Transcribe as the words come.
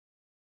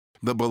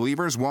The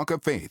Believer's Walk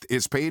of Faith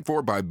is paid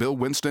for by Bill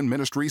Winston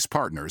Ministries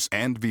partners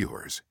and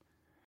viewers.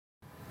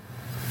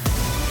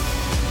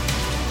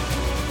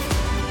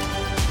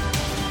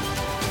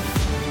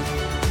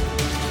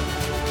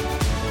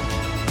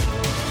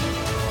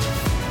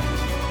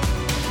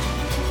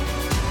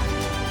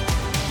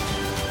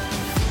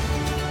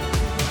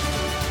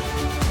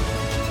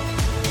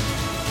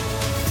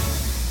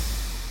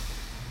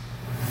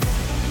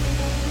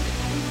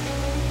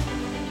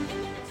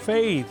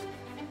 Faith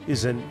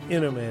is an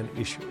inner man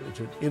issue. It's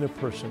an inner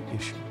person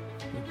issue.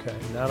 Okay,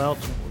 not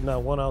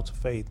 1 ounce of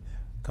faith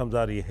comes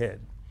out of your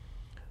head.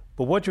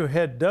 But what your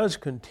head does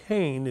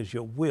contain is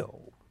your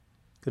will.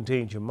 It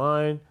contains your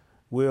mind,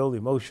 will,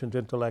 emotions,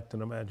 intellect,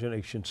 and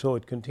imagination. So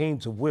it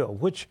contains a will,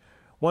 which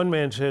one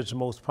man says is the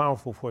most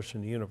powerful force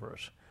in the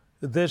universe.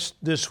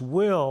 This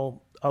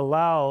will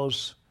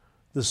allows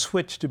the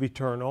switch to be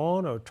turned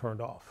on or turned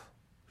off.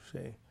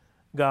 See,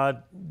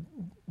 God,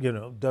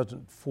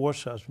 doesn't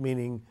force us,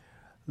 meaning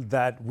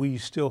that we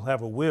still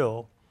have a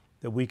will,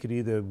 that we could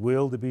either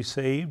will to be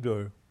saved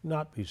or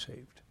not be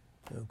saved.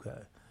 Okay.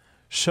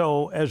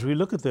 So as we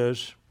look at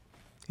this,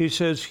 he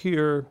says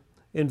here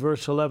in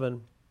verse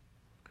 11,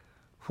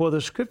 "For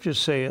the scripture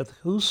saith,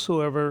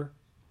 whosoever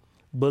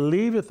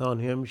believeth on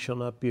him shall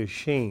not be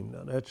ashamed."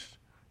 Now that's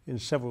in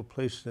several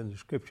places in the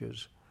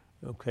scriptures.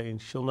 Okay,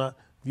 and shall not,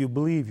 if you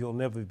believe, you'll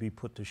never be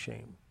put to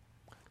shame.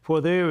 "For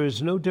there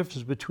is no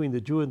difference between the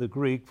Jew and the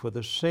Greek, for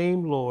the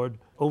same Lord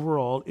over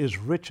all is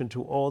rich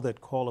unto all that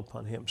call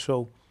upon him."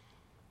 So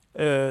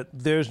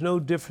there's no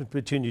difference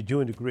between the Jew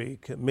and the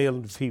Greek, male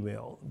and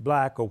female,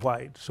 black or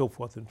white, so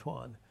forth and so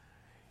on.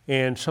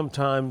 And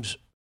sometimes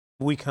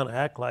we kind of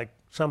act like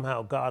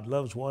somehow God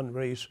loves one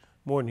race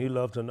more than he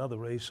loves another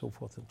race, so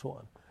forth and so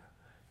on.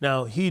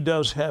 Now, he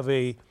does have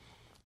a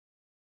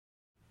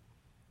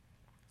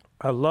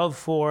love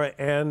for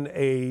and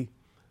a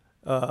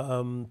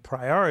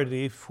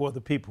priority for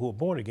the people who are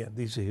born again.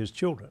 These are his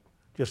children.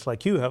 Just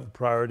like you have a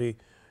priority,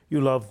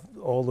 you love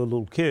all the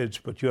little kids,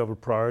 but you have a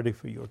priority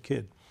for your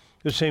kid.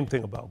 The same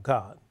thing about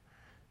God.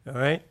 All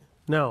right?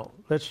 Now,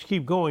 let's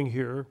keep going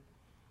here.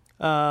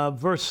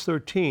 Verse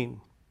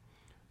 13.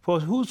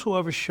 "For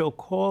whosoever shall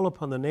call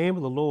upon the name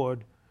of the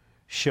Lord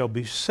shall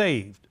be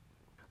saved.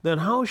 Then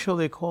how shall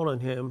they call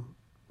on him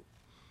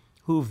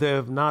who they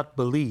have not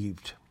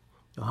believed?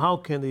 Now,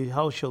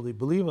 how shall they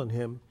believe on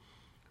him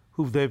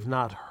who they've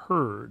not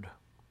heard?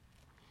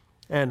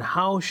 And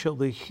how shall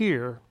they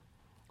hear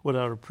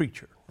without a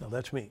preacher?" Now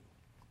that's me.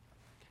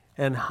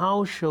 "And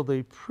how shall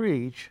they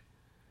preach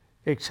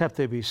except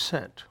they be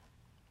sent?"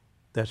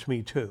 That's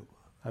me too.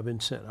 I've been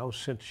sent. I was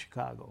sent to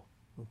Chicago.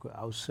 Okay.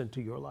 I was sent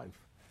to your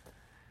life.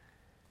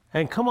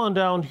 And come on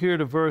down here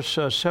to verse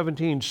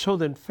 17. "So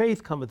then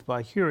faith cometh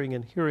by hearing,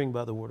 and hearing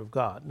by the word of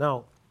God."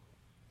 Now,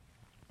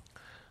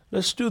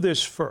 let's do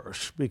this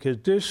first, because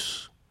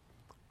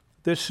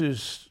this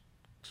is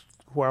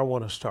where I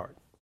want to start.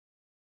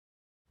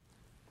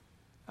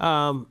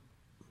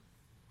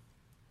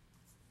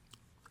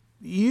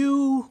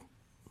 You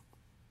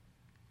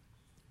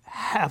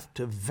have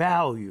to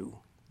value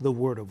the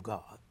Word of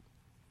God.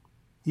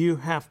 You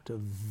have to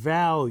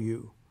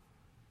value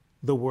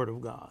the Word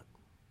of God.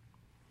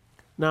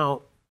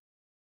 Now,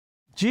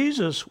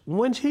 Jesus,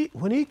 when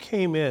he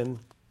came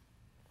in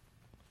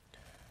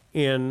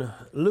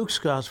Luke's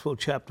Gospel,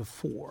 chapter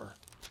 4,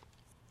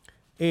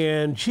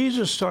 and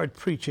Jesus started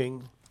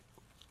preaching,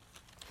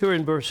 here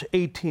in verse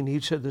 18,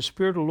 he said, "The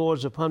Spirit of the Lord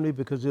is upon me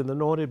because he hath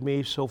anointed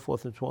me," so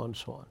forth and so on and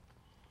so on.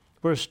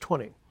 Verse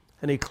 20,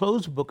 "And he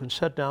closed the book and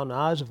set down. The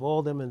eyes of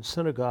all them in the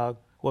synagogue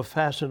were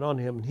fastened on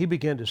him. And he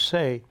began to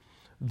say,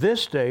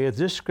 This day is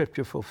this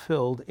scripture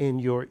fulfilled in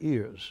your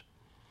ears.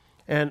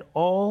 And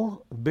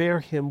all bear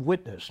him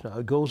witness." Now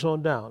it goes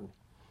on down.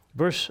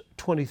 Verse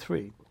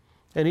 23,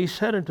 "And he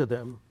said unto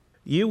them,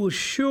 Ye will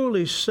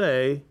surely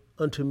say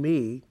unto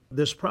me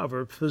this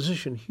proverb,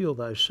 Physician, heal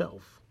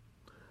thyself.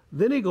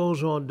 Then he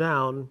goes on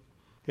down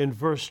in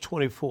verse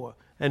 24,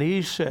 "And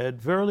he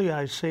said, Verily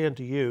I say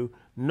unto you,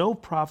 no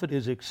prophet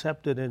is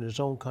accepted in his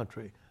own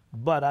country.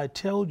 But I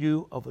tell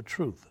you of a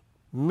truth,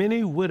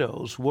 many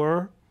widows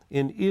were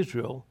in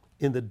Israel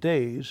in the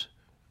days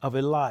of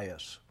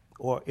Elias,"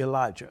 or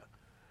Elijah.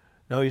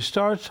 Now he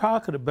starts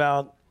talking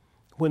about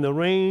when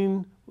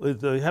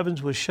the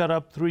heavens were shut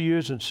up 3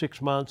 years and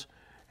 6 months,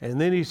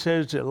 and then he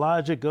says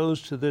Elijah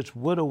goes to this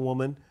widow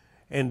woman.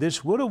 And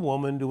this widow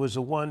woman was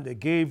the one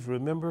that gave,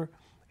 remember,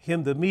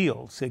 him the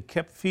meals. They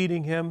kept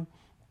feeding him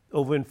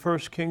over in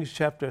 1 Kings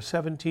chapter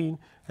 17,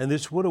 and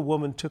this widow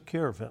woman took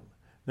care of him.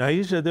 Now,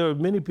 he said there were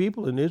many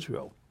people in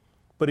Israel,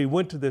 but he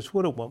went to this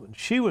widow woman.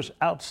 She was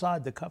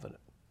outside the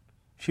covenant.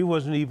 She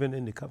wasn't even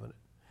in the covenant.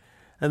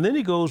 And then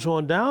he goes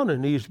on down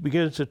and he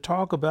begins to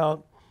talk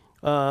about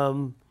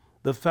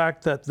the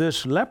fact that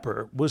this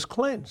leper was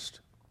cleansed.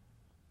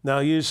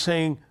 Now, he's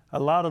saying a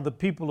lot of the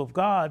people of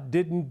God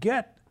didn't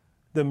get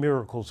the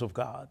miracles of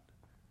God.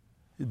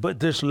 But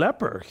this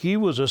leper, he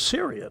was a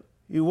Syrian.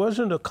 He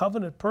wasn't a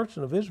covenant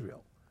person of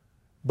Israel,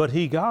 but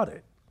he got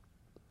it.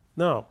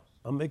 Now,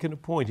 I'm making a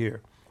point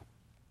here.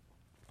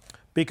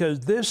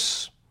 because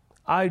this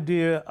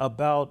idea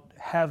about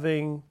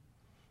having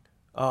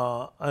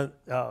a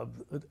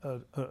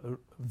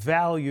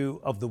value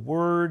of the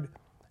word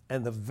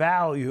and the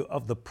value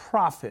of the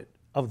prophet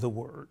of the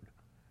word.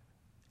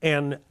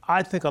 And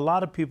I think a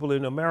lot of people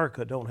in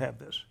America don't have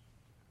this.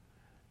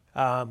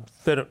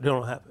 They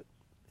don't have it.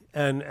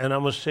 And I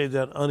must say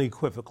that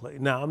unequivocally.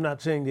 Now, I'm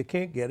not saying you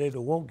can't get it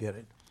or won't get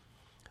it.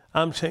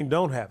 I'm saying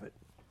don't have it.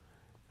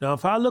 Now,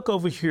 if I look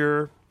over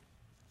here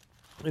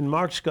in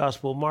Mark's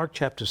Gospel, Mark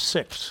chapter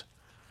 6,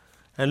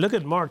 and look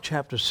at Mark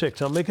chapter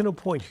 6. I'm making a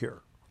point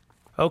here.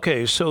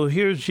 Okay, so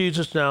here's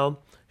Jesus now.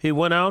 He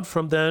went out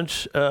from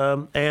thence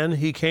and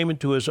he came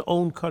into his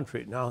own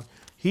country. Now,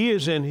 he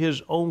is in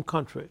his own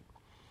country.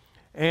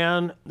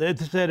 And it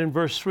said in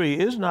verse 3,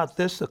 is not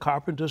this the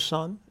carpenter's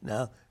son?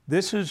 Now,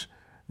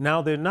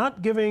 they're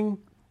not giving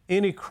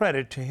any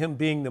credit to him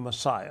being the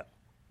Messiah.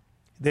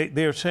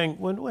 They're saying,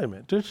 well, wait a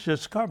minute, this is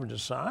just the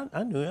carpenter's son.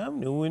 I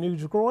knew when he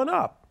was growing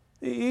up.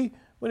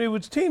 When he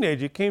was a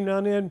teenager, he came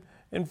down there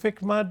and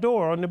fixed my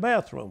door on the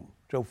bathroom,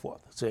 so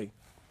forth, see.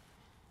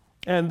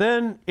 And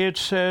then it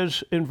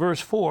says in verse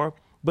 4,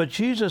 but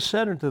Jesus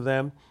said unto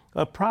them,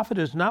 a prophet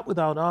is not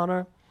without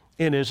honor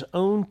in his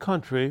own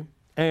country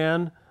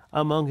and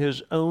among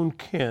his own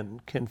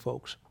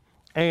kinfolks,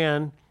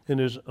 and in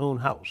his own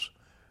house.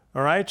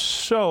 All right,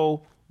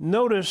 so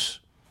notice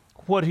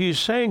what he's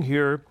saying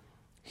here.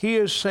 He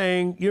is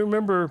saying, you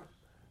remember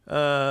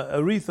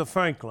Aretha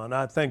Franklin,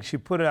 I think she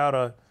put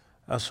out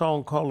a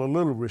song called A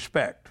Little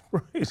Respect,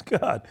 praise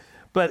God.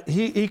 But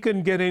he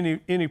couldn't get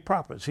any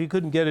profits. He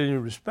couldn't get any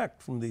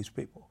respect from these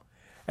people.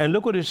 And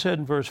look what it said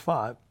in verse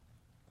 5.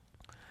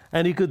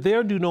 And he could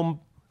there do no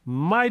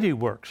mighty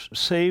works,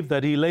 save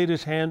that he laid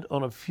his hand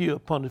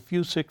upon a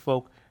few sick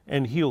folk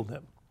and healed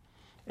them.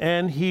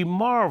 And he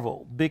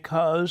marveled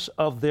because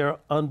of their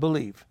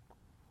unbelief.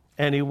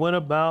 And he went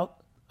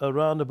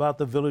around about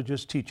the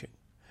villages teaching.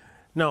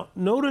 Now,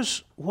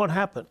 notice what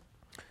happened.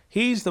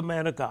 He's the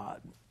man of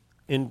God.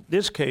 In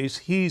this case,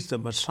 he's the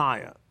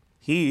Messiah.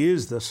 He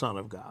is the Son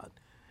of God.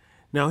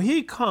 Now,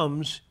 he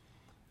comes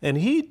and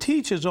he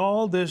teaches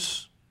all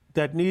this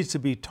that needs to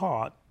be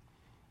taught,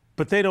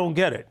 but they don't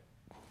get it.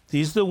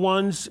 These are the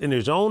ones in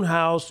his own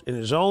house, in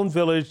his own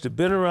village, that have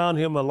been around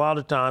him a lot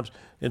of times,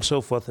 and so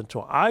forth and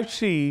so on. I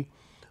see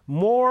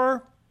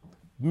more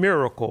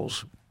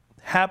miracles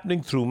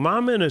happening through my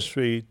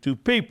ministry to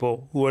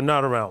people who are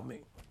not around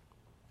me.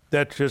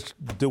 That's just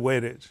the way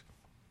it is.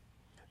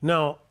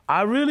 Now,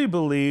 I really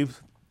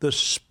believe the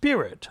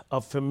spirit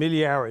of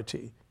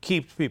familiarity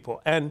keeps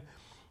people, and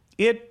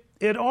it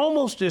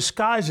almost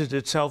disguises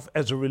itself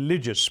as a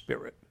religious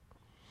spirit.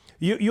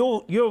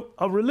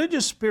 A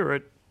religious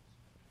spirit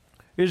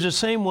is the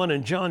same one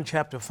in John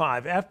chapter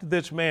 5. After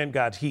this man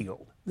got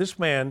healed, this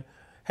man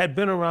had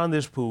been around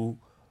this pool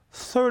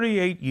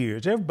 38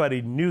 years.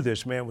 Everybody knew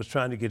this man was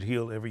trying to get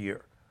healed every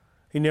year.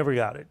 He never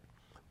got it.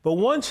 But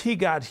once he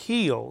got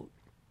healed,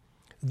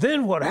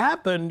 then what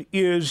happened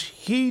is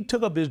he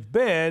took up his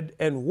bed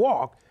and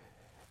walked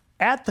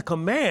at the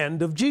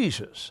command of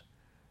Jesus.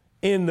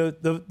 And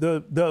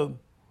the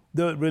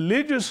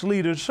religious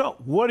leaders, so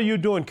what are you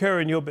doing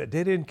carrying your bed?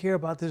 They didn't care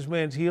about this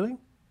man's healing.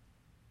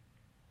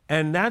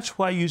 And that's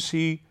why you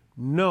see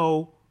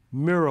no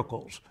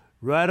miracles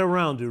right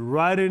around it,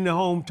 right in the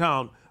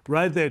hometown,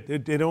 right there.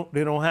 They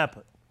don't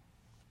happen.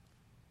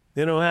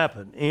 They don't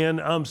happen. And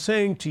I'm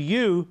saying to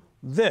you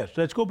this.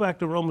 Let's go back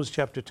to Romans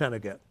chapter 10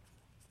 again.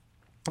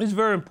 It's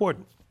very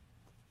important.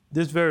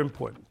 This is very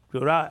important.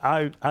 But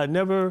I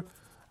never,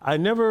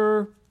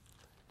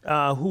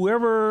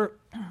 whoever,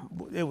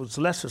 it was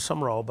Lester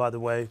Summerall, by the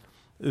way,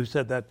 who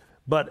said that,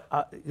 but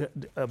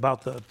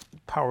about the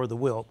power of the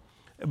will.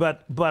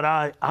 But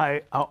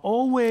I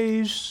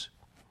always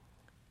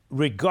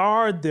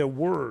regard their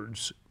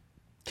words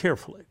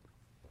carefully.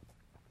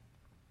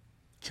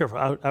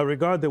 I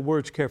regard their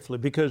words carefully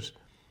because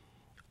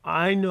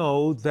I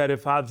know that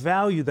if I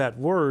value that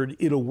word,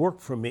 it'll work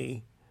for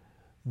me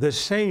the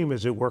same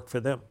as it worked for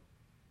them.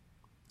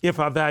 If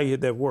I value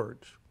their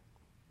words.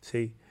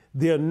 See,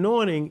 the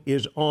anointing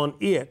is on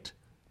it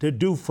to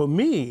do for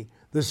me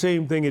the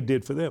same thing it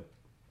did for them.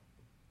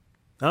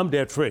 I'm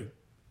debt free.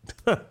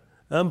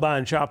 I'm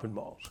buying shopping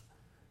malls.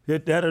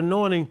 That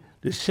anointing,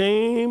 the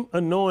same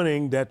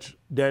anointing that's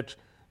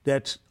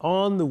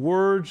on the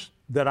words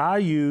that I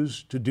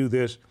use to do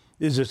this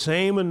is the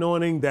same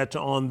anointing that's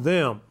on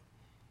them.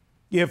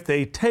 If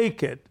they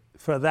take it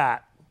for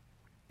that,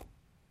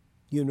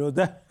 you know,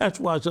 that's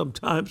why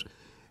sometimes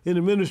in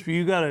the ministry,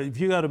 if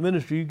you got a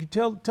ministry, you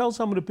can tell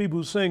some of the people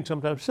who sing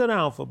sometimes, sit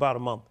down for about a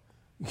month,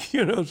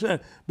 you know,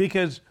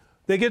 because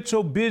they get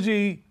so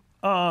busy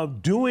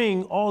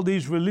doing all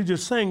these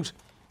religious things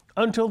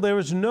until there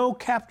is no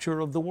capture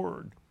of the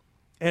word.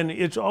 And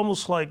it's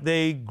almost like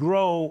they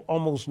grow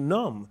almost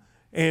numb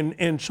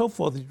and so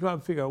forth. You try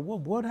to figure out, well,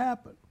 what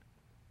happened?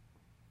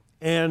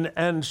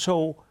 And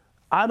so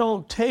I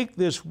don't take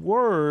this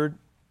word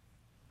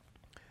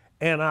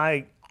and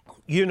I,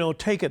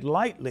 take it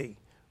lightly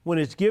when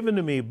it's given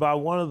to me by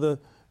one of the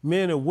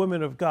men or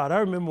women of God. I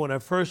remember when I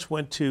first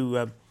went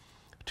to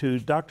to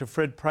Dr.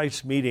 Fred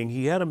Price's meeting.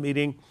 He had a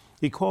meeting.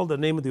 He called the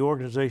name of the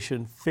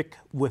organization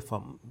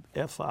FICK-WIFM,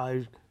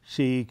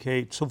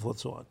 F-I-C-K, so forth,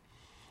 so on.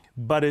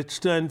 But it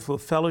stood for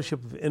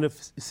Fellowship of Inner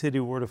City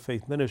Word of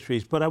Faith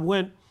Ministries. But I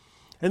went,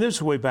 and this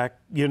is way back,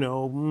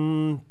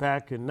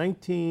 back in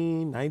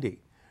 1990.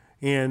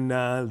 And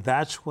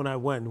that's when I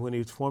went, when he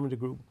was forming the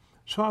group.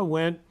 So I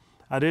went.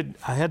 I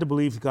had to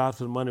believe God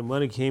for the money.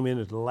 Money came in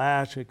at the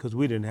last, because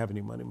we didn't have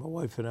any money. My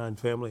wife and I and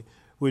family,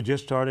 we were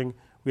just starting.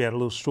 We had a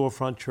little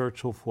storefront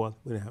church, so forth.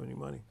 We didn't have any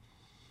money.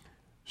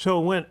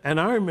 So I went, and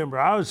I remember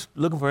I was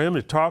looking for him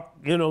to talk,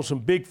 some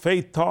big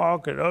faith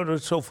talk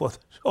and so forth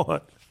and so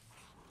on.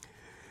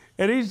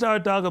 And he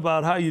started talking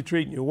about how you're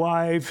treating your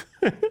wife.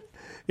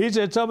 He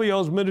said, some of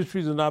y'all's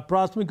ministries are not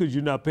prospering because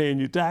you're not paying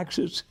your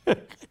taxes.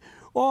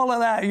 All of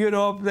that,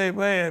 they,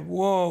 man,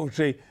 whoa.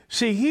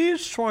 See,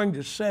 he's trying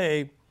to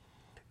say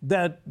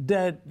that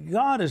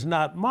God is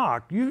not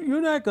mocked.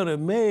 You're not going to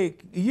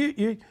make,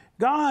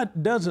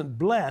 God doesn't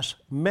bless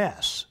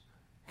mess.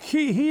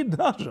 He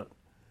doesn't.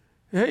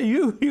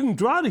 You can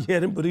try to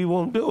get him, but he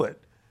won't do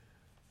it.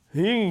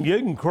 You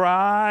can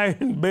cry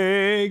and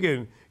beg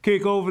and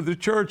kick over the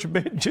church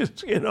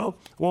benches,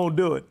 won't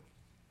do it.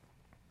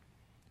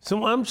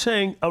 So I'm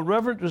saying a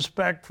reverent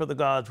respect for the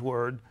God's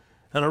word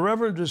and a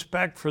reverent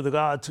respect for the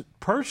God's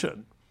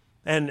person.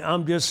 And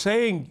I'm just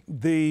saying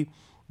the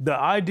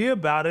idea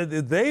about it,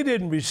 that they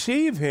didn't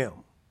receive him.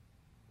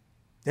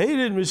 They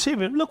didn't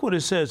receive him. Look what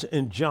it says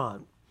in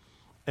John.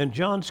 In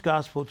John's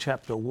Gospel,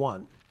 chapter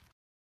 1.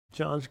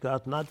 John's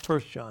Gospel, not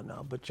 1 John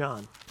now, but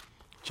John,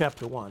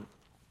 chapter 1.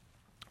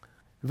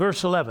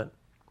 Verse 11.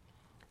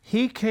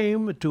 He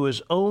came to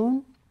his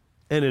own,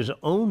 and his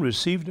own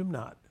received him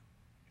not.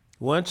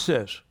 What's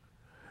this?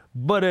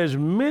 But as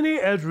many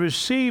as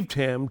received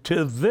him,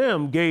 to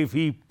them gave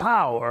he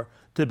power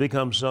to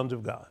become sons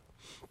of God.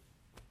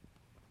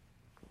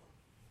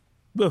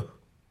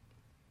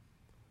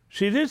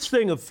 See, this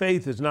thing of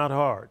faith is not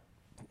hard.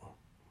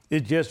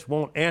 It just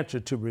won't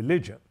answer to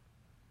religion.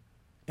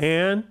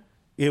 And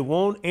it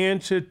won't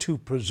answer to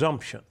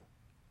presumption.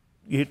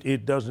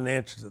 It doesn't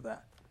answer to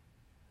that.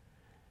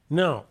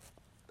 Now,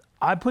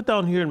 I put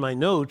down here in my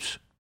notes,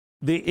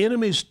 the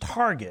enemy's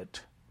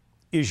target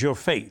is your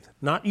faith,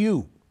 not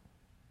you.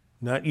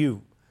 Not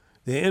you.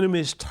 The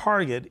enemy's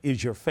target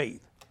is your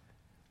faith.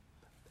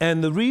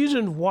 And the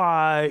reason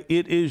why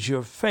it is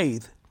your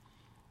faith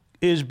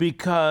is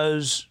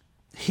because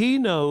he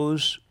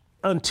knows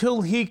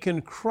until he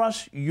can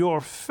crush your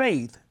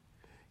faith,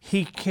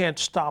 he can't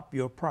stop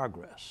your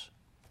progress.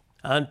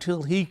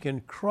 Until he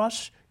can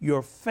crush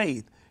your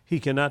faith, he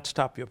cannot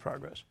stop your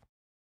progress.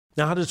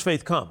 Now, how does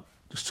faith come?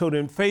 So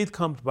then faith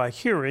comes by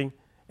hearing,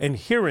 and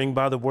hearing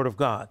by the word of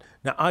God.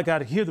 Now, I got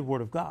to hear the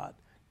word of God.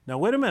 Now,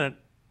 wait a minute.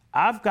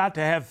 I've got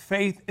to have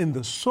faith in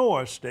the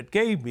source that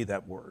gave me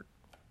that word.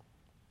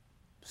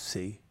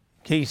 See?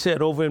 He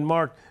said over in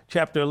Mark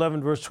chapter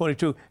 11, verse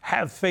 22,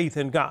 have faith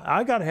in God.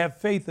 I got to have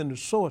faith in the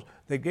source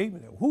that gave me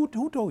that. Who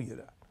told you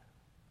that?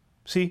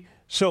 See?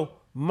 So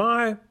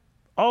my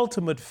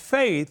ultimate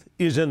faith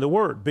is in the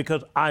word,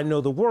 because I know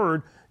the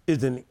word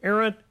is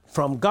inerrant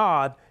from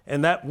God,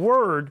 and that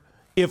word,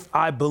 if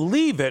I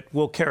believe it,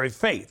 will carry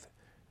faith.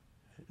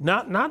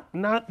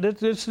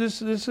 This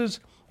is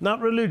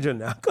not religion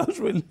now, because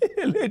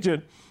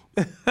religion,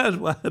 that's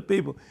why the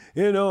people,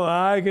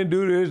 I can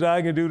do this,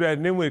 I can do that,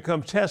 and then when it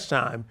comes test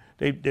time,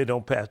 they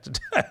don't pass the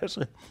test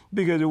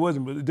because it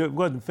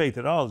wasn't faith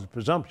at all, it was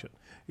presumption.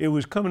 It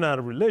was coming out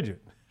of religion.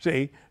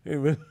 See,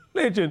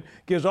 religion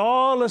gives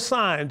all the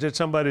signs that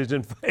somebody's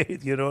in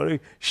faith, they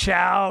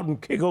shout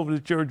and kick over the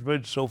church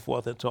bench, so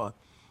forth and so on.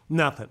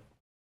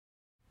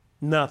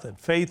 Nothing.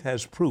 Faith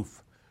has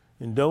proof,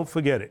 and don't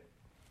forget it.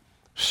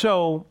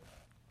 So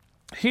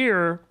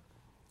here,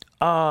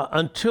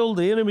 until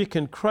the enemy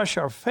can crush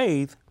our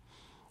faith,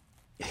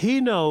 he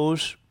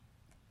knows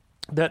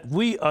that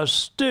we are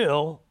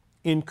still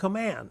in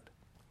command.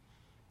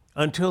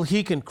 Until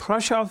he can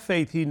crush our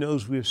faith, he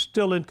knows we're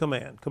still in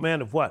command.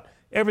 Command of what?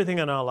 Everything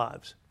in our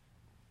lives.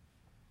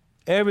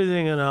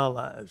 Everything in our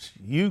lives.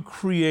 You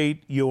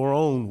create your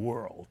own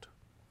world.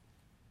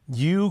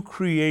 You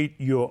create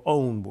your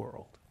own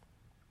world.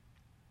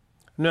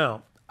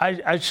 Now,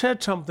 I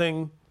said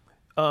something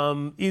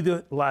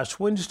either last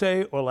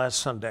Wednesday or last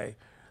Sunday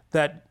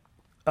that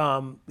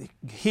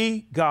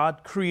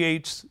God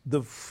creates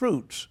the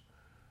fruits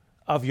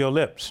of your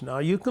lips. Now,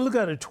 you can look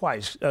at it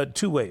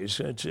two ways.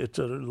 It's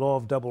a law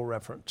of double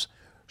reference.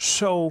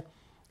 So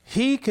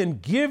he can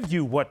give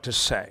you what to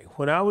say.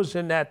 When I was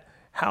in that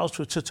house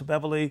with Sister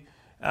Beverly,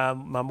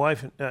 my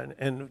wife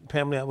and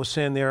family, I was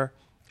staying there,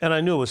 and I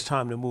knew it was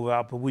time to move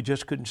out, but we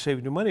just couldn't save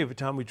any money. Every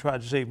time we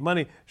tried to save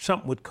money,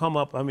 something would come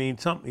up.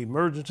 Something,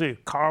 emergency, a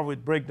car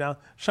would break down,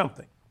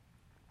 something.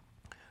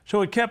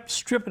 So it kept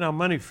stripping our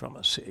money from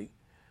us, see.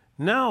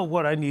 Now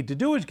what I need to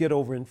do is get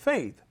over in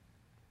faith,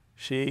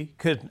 see,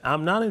 because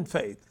I'm not in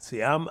faith.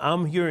 See,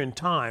 I'm here in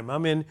time.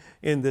 I'm in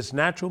this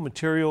natural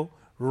material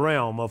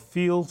realm of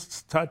feel,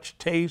 touch,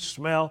 taste,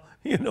 smell,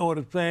 you know what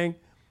I'm saying?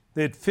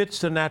 That fits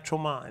the natural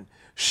mind.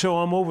 So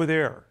I'm over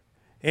there.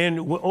 And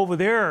over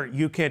there,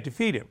 you can't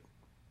defeat him.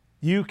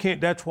 You can't.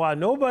 That's why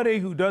nobody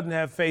who doesn't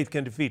have faith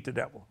can defeat the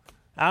devil.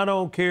 I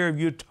don't care if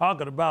you're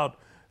talking about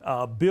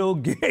Bill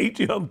Gates.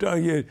 I'm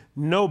telling you,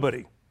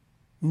 nobody.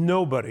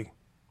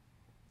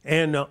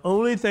 And the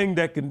only thing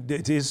that can,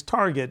 his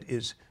target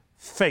is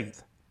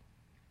faith.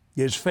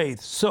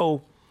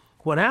 So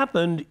what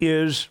happened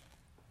is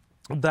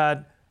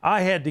that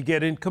I had to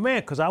get in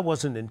command because I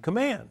wasn't in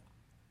command.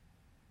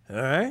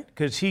 All right?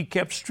 Because he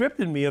kept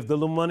stripping me of the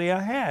little money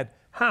I had.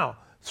 How?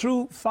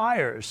 Through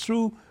fires,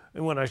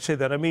 and when I say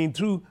that, I mean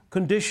through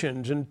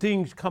conditions and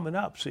things coming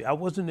up. See, I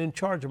wasn't in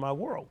charge of my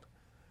world.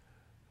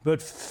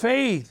 But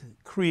faith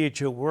creates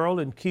your world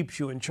and keeps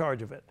you in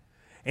charge of it.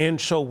 And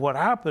so what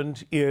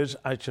happened is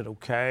I said,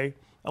 okay,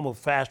 I'm going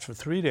to fast for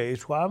 3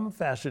 days. Well, I'm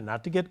fasting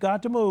not to get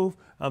God to move.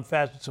 I'm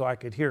fasting so I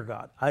could hear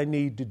God. I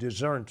need to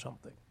discern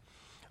something.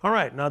 All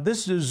right, now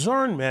this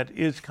discernment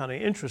is kind of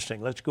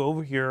interesting. Let's go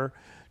over here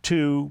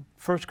to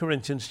 1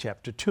 Corinthians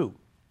chapter 2.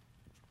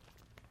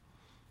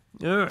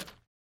 All right,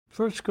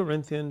 1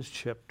 Corinthians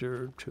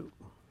chapter 2.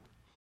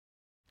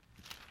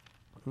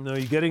 Now, are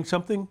you getting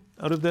something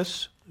out of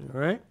this? All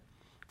right,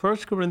 1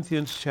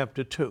 Corinthians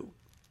chapter 2.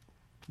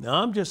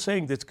 Now, I'm just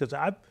saying this because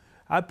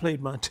I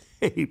played my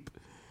tape.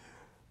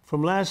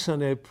 From last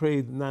Sunday, I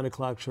prayed the 9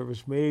 o'clock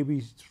service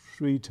maybe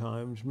 3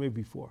 times,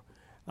 maybe 4.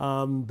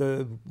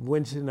 The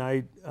Wednesday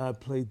night, I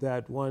played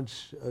that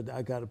once.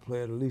 I got to play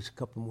it at least a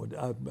couple more.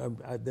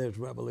 There's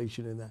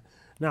revelation in that.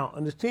 Now,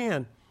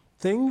 understand,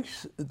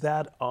 things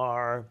that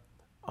are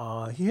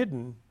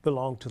hidden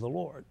belong to the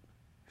Lord,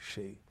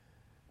 see.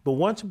 But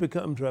once it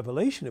becomes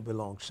revelation, it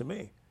belongs to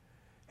me.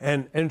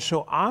 And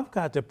so I've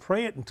got to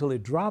pray it until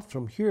it drops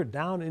from here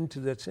down into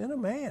this inner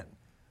man.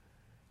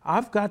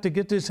 I've got to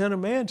get this inner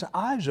man's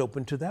eyes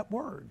open to that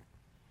word.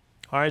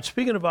 All right,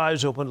 speaking of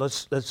eyes open,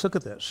 let's look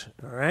at this,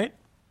 all right?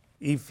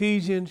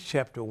 Ephesians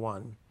chapter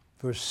 1,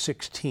 verse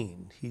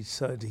 16.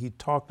 He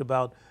talked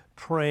about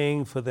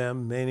praying for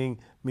them, meaning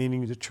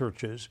the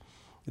churches,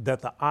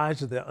 that the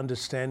eyes of their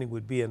understanding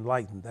would be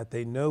enlightened, that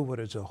they know what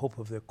is the hope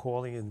of their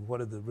calling and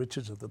what are the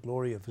riches of the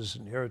glory of his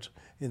inheritance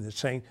in the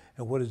saints,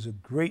 and what is the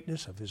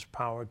greatness of his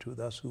power to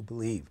us who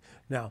believe.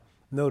 Now,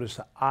 notice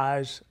the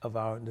eyes of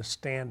our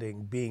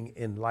understanding being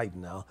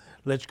enlightened. Now,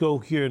 let's go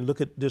here and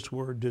look at this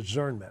word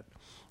discernment.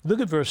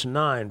 Look at verse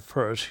 9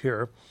 first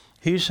here.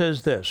 He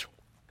says this,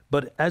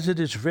 but as it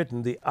is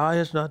written, the eye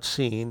has not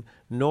seen,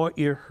 nor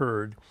ear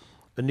heard,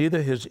 and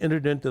neither has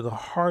entered into the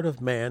heart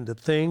of man the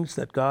things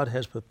that God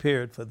has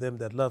prepared for them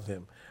that love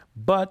him.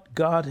 But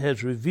God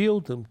has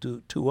revealed them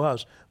to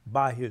us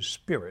by his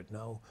Spirit.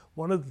 Now,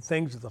 one of the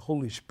things of the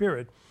Holy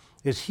Spirit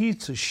is he's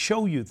to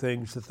show you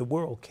things that the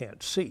world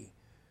can't see.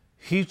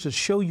 He's to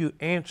show you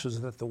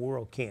answers that the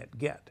world can't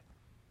get.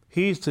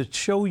 He's to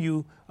show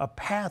you a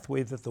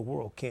pathway that the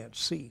world can't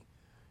see.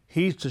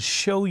 He's to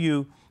show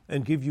you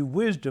and give you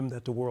wisdom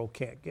that the world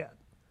can't get.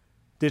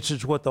 This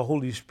is what the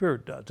Holy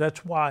Spirit does.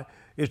 That's why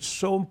it's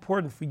so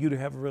important for you to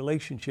have a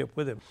relationship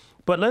with him.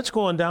 But let's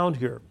go on down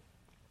here.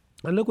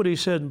 And look what he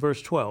said in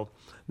verse 12.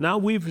 Now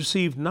we've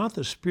received not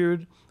the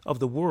spirit of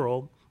the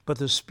world, but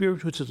the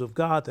Spirit which is of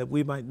God, that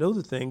we might know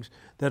the things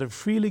that are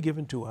freely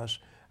given to us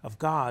of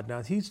God.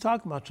 Now, he's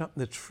talking about something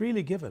that's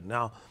freely given.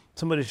 Now,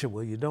 somebody said,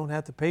 well, you don't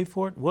have to pay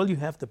for it. Well, you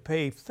have to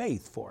pay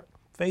faith for it.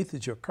 Faith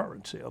is your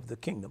currency of the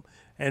kingdom.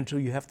 And so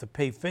you have to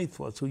pay faith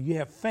for it. So you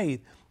have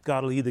faith,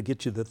 God will either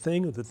get you the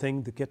thing or the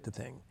thing to get the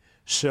thing.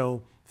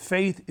 So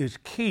faith is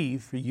key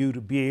for you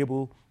to be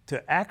able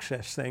to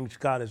access things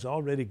God has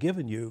already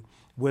given you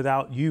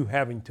without you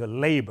having to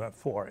labor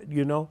for it.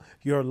 You know,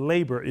 your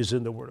labor is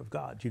in the Word of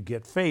God. You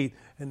get faith,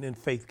 and then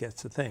faith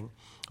gets the thing.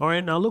 All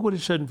right, now look what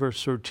it said in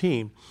verse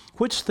 13.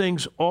 Which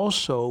things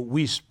also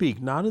we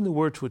speak, not in the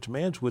words which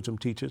man's wisdom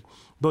teaches,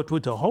 but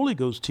which the Holy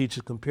Ghost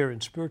teaches, comparing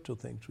spiritual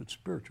things with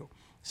spiritual.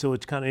 So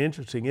it's kind of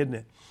interesting, isn't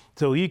it?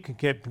 So he can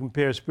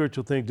compare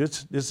spiritual things.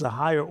 This is a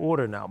higher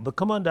order now. But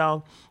come on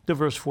down to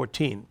verse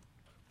 14.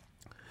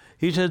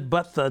 He says,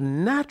 but the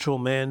natural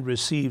man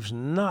receives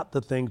not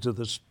the things of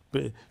the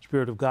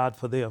Spirit of God,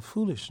 for they are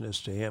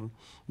foolishness to him.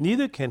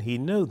 Neither can he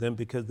know them,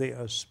 because they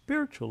are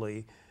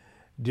spiritually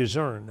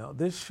discerned. Now,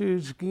 this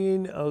is,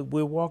 again,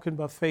 we're walking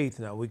by faith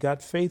now. We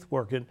got faith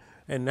working,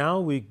 and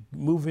now we're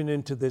moving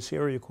into this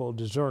area called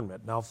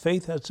discernment. Now,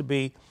 faith has to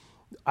be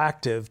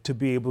active to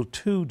be able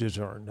to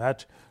discern.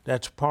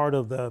 That's part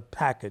of the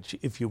package,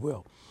 if you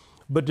will.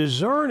 But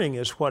discerning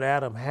is what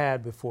Adam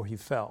had before he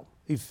fell.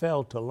 He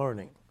fell to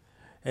learning.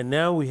 And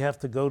now we have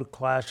to go to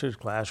classes,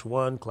 class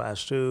 1,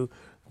 class 2,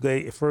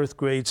 first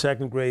grade,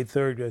 second grade,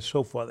 third grade,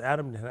 so forth.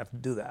 Adam didn't have to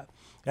do that.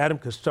 Adam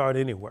could start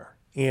anywhere.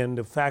 And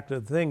the fact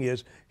of the thing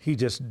is, he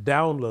just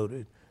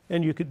downloaded.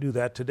 And you could do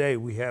that today.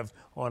 We have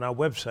on our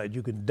website,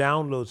 you can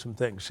download some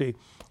things. See,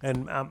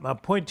 and my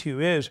point to you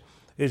is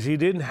he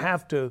didn't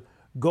have to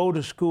go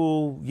to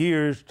school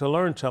years to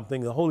learn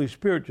something. The Holy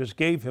Spirit just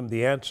gave him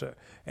the answer.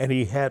 And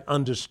he had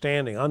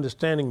understanding.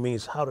 Understanding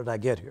means, how did I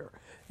get here?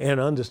 And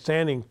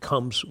understanding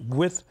comes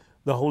with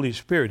the Holy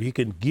Spirit. He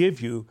can give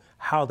you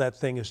how that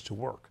thing is to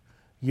work.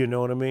 You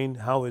know what I mean?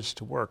 How it's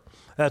to work.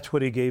 That's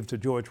what he gave to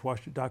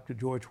Dr.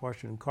 George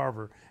Washington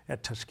Carver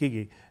at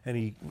Tuskegee, and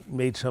he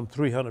made some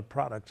 300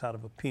 products out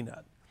of a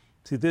peanut.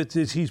 See,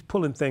 he's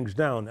pulling things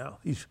down now.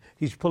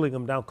 He's pulling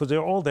them down because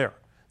they're all there.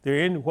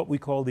 They're in what we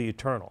call the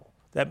eternal.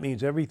 That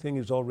means everything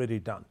is already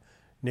done.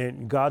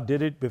 And God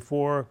did it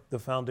before the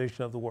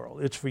foundation of the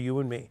world. It's for you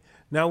and me.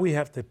 Now we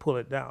have to pull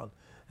it down.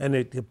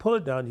 And to pull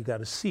it down, you got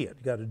to see it.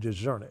 You got to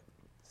discern it.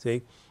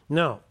 See?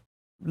 Now,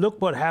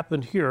 look what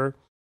happened here.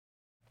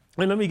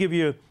 And let me give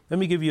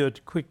you a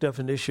quick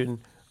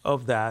definition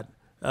of that,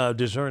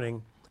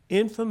 discerning.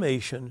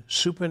 Information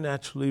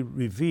supernaturally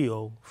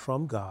revealed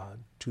from God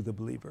to the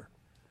believer.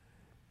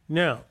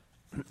 Now,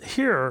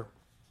 here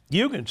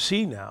you can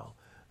see now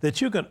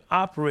that you can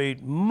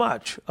operate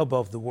much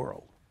above the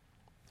world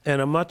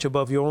and much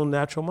above your own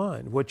natural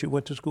mind, what you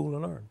went to school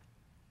and learned.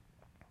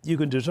 You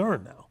can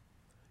discern now.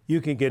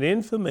 You can get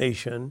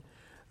information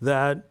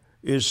that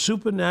is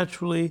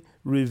supernaturally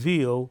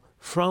revealed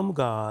from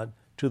God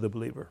to the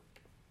believer.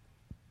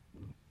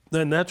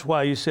 And that's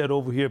why he said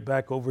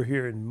back over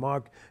here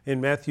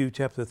in Matthew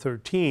chapter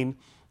 13,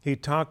 he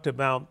talked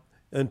about,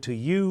 unto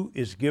you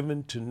is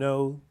given to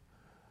know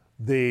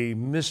the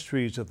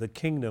mysteries of the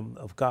kingdom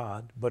of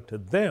God, but to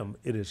them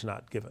it is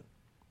not given,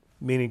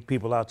 meaning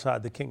people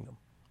outside the kingdom.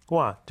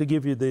 Why? To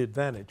give you the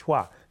advantage.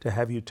 Why? To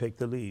have you take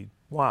the lead.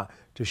 Why?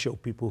 To show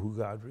people who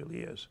God really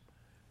is,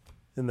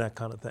 and that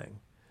kind of thing.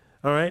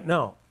 All right,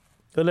 now,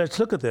 let's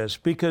look at this,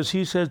 because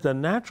he says the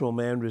natural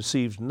man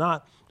receives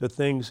not the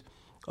things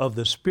of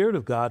the Spirit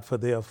of God, for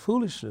they are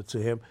foolishness to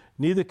him,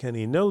 neither can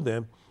he know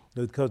them,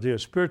 because they are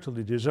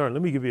spiritually discerned.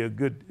 Let me give you a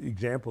good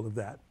example of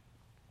that.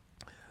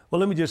 Well,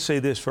 let me just say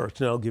this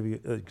first, and I'll give you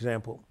an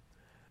example.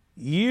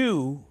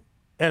 You,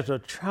 as a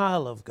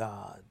child of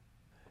God,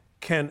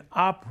 can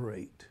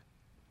operate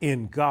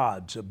in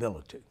God's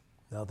ability.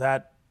 Now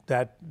that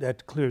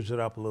clears it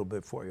up a little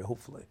bit for you,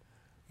 hopefully.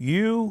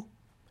 You,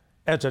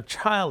 as a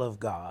child of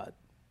God,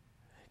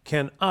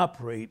 can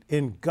operate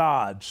in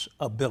God's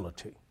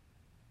ability.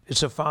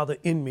 It's a Father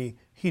in me,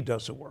 he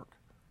does the work.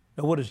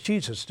 Now what does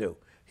Jesus do?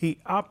 He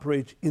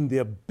operates in the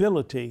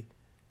ability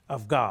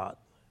of God.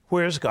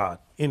 Where's God?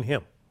 In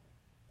him.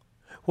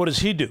 What does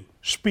he do?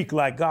 Speak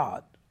like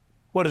God.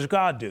 What does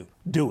God do?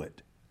 Do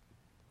it.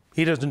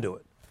 He doesn't do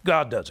it.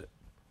 God does it.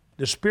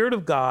 The Spirit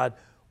of God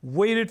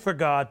waited for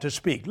God to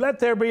speak. Let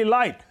there be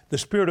light. The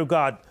Spirit of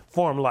God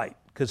formed light,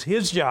 because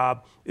his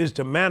job is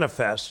to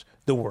manifest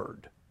the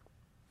Word.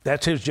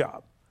 That's his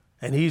job.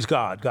 And he's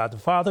God. God the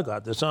Father,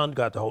 God the Son,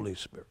 God the Holy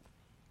Spirit.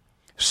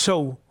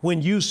 So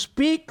when you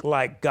speak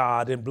like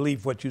God and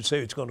believe what you say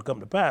is going to come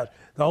to pass,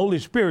 the Holy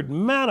Spirit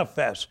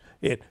manifests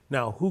it.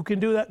 Now, who can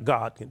do that?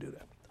 God can do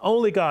that.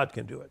 Only God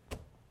can do it.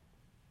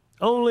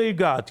 Only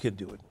God can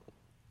do it.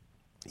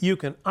 You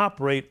can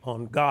operate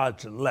on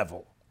God's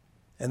level,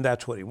 and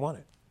that's what he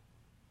wanted.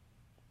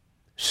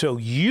 So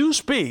you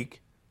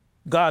speak,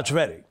 God's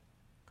ready,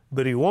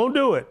 but he won't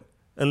do it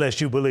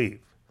unless you believe.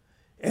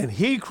 And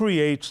he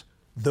creates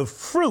the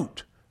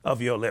fruit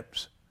of your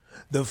lips.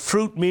 The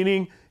fruit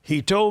meaning,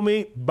 he told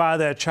me, buy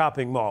that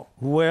chopping malt.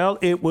 Well,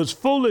 it was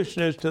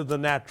foolishness to the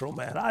natural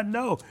man. I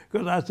know,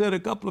 because I said a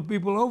couple of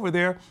people over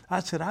there, I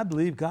said, I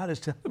believe God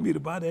is telling me to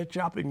buy that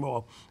chopping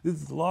malt.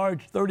 This is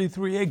large,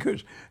 33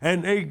 acres.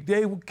 And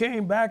they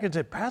came back and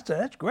said, Pastor,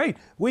 that's great.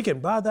 We can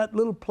buy that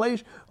little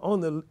place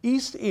on the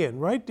east end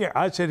right there.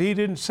 I said, he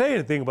didn't say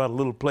anything about a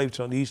little place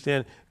on the east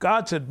end.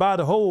 God said, buy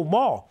the whole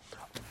mall.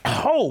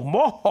 Whole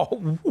mall?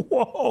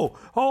 Whoa.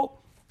 Oh,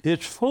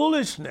 it's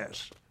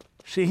foolishness.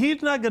 See,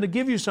 he's not going to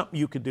give you something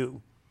you can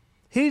do.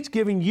 He's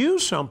giving you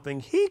something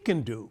he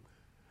can do.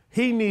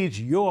 He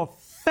needs your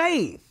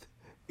faith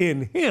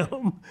in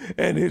him,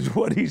 and is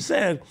what he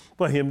said,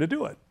 for him to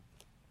do it.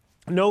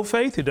 No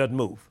faith, he doesn't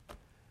move.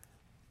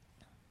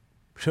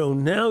 So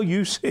now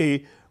you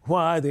see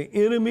why the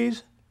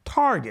enemy's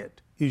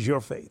target is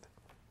your faith.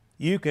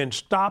 You can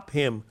stop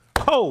him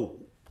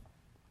cold.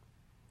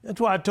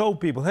 That's why I told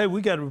people, hey,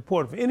 we got to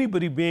report if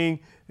anybody being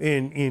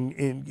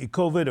in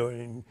COVID or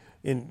in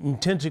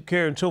intensive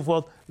care and so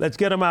forth, let's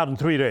get them out in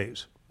 3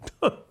 days.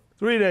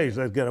 3 days,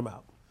 let's get them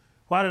out.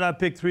 Why did I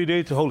pick 3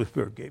 days? The Holy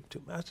Spirit gave it to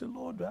me. I said,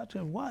 Lord,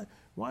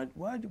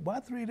 why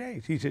 3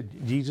 days? He said,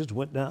 Jesus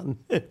went down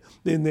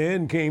in there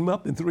and came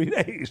up in 3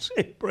 days.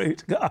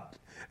 Praise God.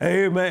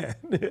 Amen.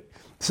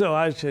 So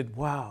I said,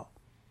 wow.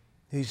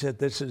 He said,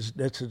 this is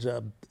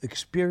an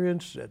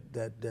experience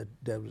that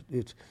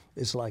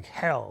it's like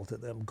hell to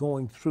them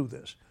going through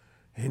this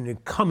and then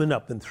coming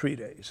up in 3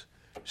 days.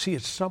 See,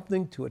 it's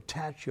something to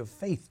attach your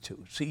faith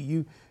to.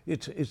 See,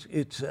 it's a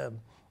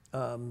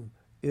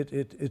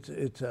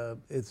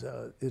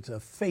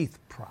faith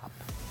prop.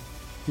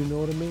 You know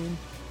what I mean?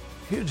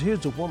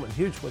 Here's a woman.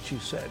 Here's what she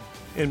said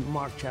in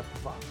Mark chapter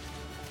 5.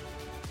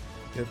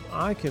 If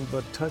I can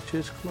but touch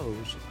his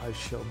clothes, I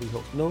shall be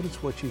whole.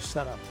 Notice what she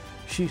set up.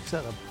 She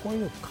set a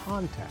point of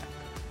contact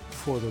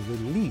for the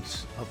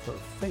release of her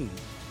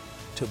faith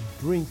to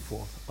bring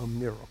forth a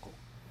miracle.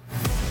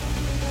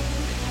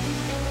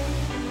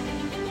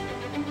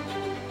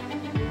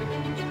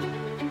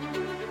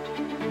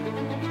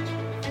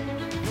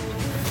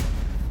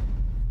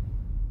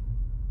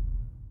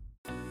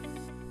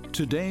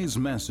 Today's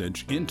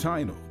message,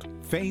 entitled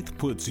Faith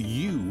Puts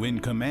You in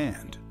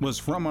Command, was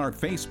from our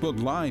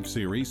Facebook Live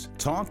series,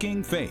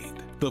 Talking Faith.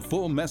 The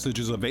full message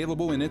is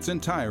available in its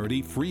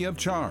entirety free of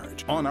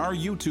charge on our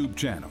YouTube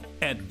channel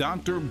at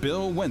Dr.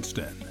 Bill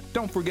Winston.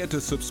 Don't forget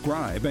to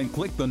subscribe and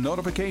click the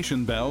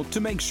notification bell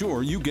to make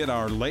sure you get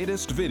our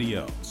latest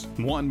videos.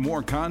 Want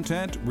more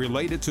content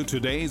related to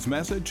today's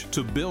message?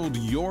 To build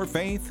your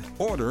faith,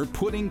 order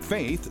Putting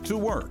Faith to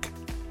Work.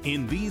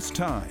 In these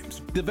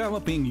times,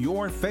 developing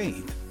your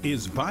faith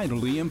is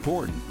vitally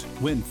important.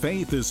 When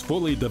faith is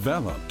fully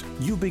developed,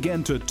 you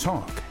begin to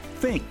talk,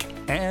 think,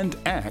 and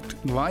act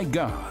like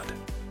God.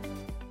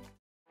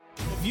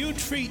 If you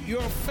treat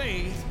your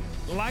faith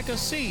like a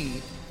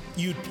seed,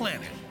 you'd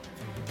plant it.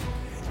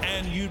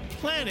 And you'd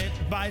plant it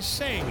by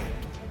saying it.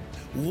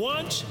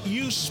 Once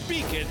you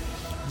speak it,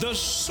 the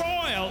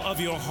soil of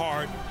your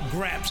heart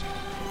grabs it.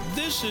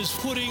 This is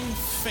putting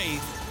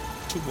faith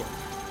to work.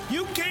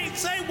 You can't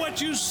say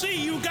what you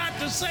see, you got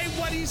to say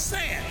what he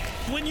said.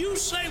 When you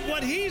say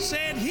what he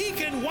said, he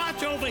can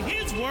watch over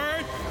his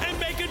word and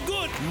make it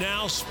good.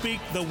 Now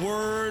speak the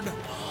word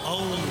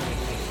only.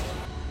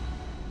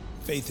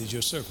 Faith is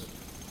your servant.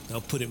 Now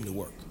put him to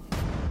work.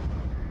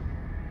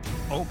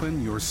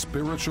 Open your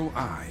spiritual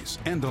eyes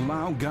and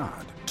allow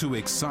God to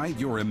excite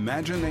your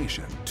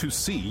imagination to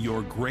see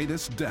your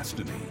greatest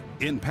destiny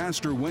in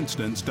Pastor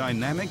Winston's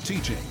dynamic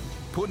teaching,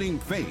 Putting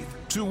Faith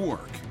to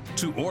Work.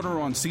 To order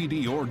on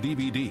CD or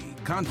DVD,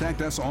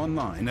 contact us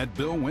online at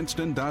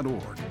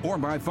billwinston.org or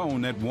by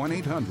phone at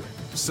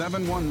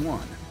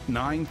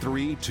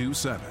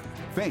 1-800-711-9327.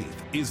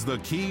 Faith is the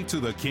key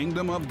to the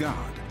kingdom of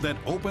God that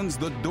opens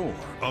the door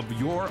of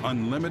your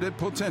unlimited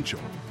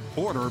potential.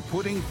 Order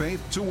Putting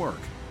Faith to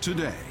Work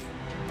today.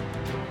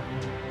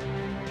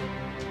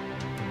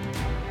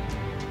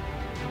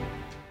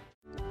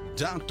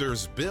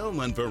 Doctors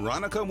Bill and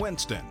Veronica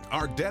Winston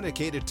are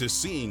dedicated to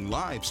seeing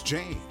lives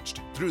changed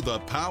through the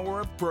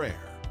power of prayer.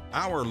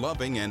 Our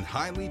loving and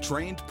highly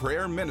trained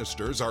prayer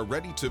ministers are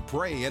ready to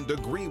pray and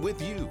agree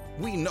with you.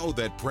 We know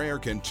that prayer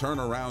can turn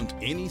around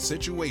any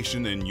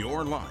situation in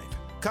your life.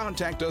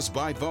 Contact us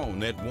by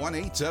phone at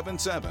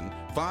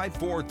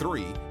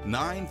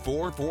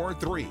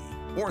 1-877-543-9443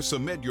 or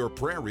submit your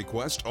prayer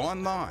request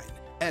online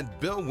at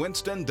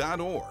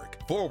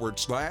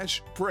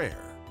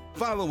billwinston.org/prayer.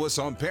 Follow us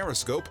on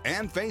Periscope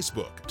and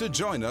Facebook to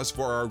join us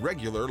for our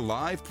regular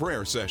live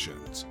prayer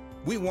sessions.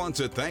 We want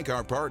to thank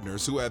our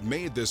partners who have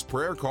made this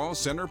prayer call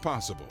center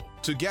possible.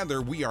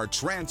 Together, we are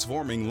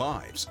transforming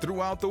lives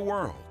throughout the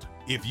world.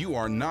 If you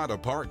are not a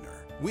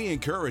partner, we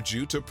encourage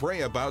you to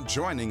pray about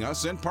joining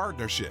us in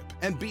partnership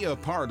and be a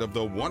part of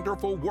the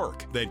wonderful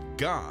work that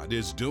God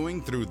is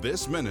doing through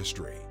this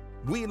ministry.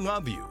 We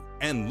love you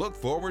and look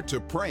forward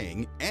to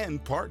praying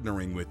and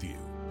partnering with you.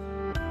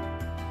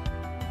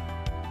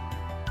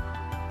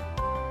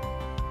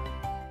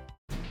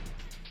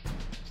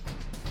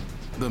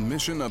 The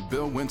mission of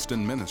Bill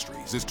Winston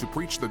Ministries is to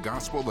preach the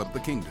gospel of the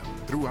kingdom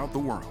throughout the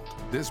world.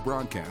 This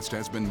broadcast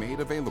has been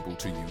made available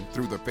to you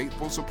through the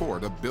faithful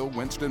support of Bill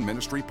Winston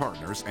Ministry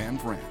partners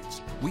and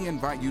friends. We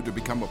invite you to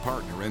become a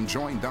partner and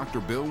join Dr.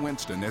 Bill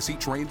Winston as he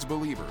trains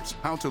believers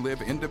how to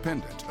live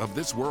independent of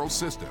this world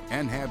system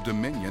and have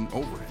dominion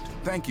over it.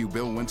 Thank you,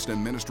 Bill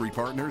Winston Ministry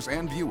partners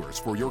and viewers,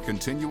 for your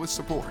continuous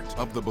support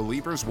of the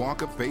Believer's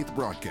Walk of Faith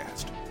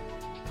broadcast.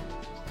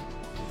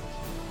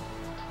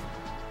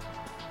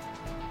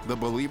 The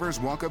Believer's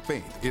Walk of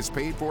Faith is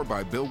paid for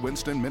by Bill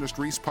Winston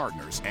Ministries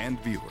partners and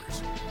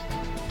viewers.